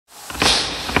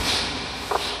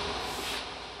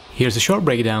Here's a short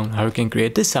breakdown how you can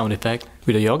create this sound effect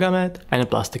with a yoga mat and a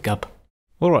plastic cup.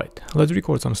 Alright, let's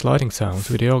record some sliding sounds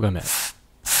with a yoga mat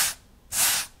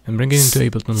and bring it into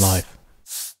Ableton Live.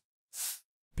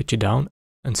 Pitch it down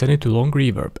and set it to long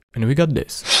reverb, and we got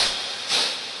this.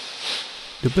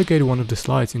 Duplicate one of the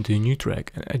slides into a new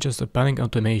track and adjust the panning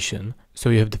automation so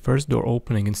you have the first door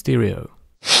opening in stereo.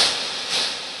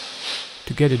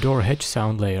 To get the door hedge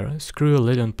sound layer, screw a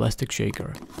lid on plastic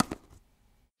shaker.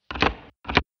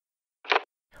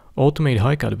 Automate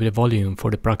high cut with a volume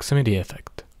for the proximity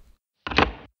effect.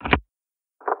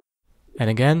 And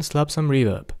again slap some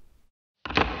reverb.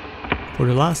 For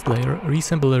the last layer,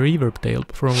 resample a reverb tail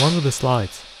from one of the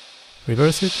slides.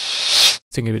 Reverse it,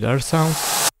 sync it with other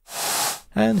sounds,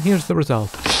 and here's the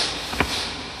result.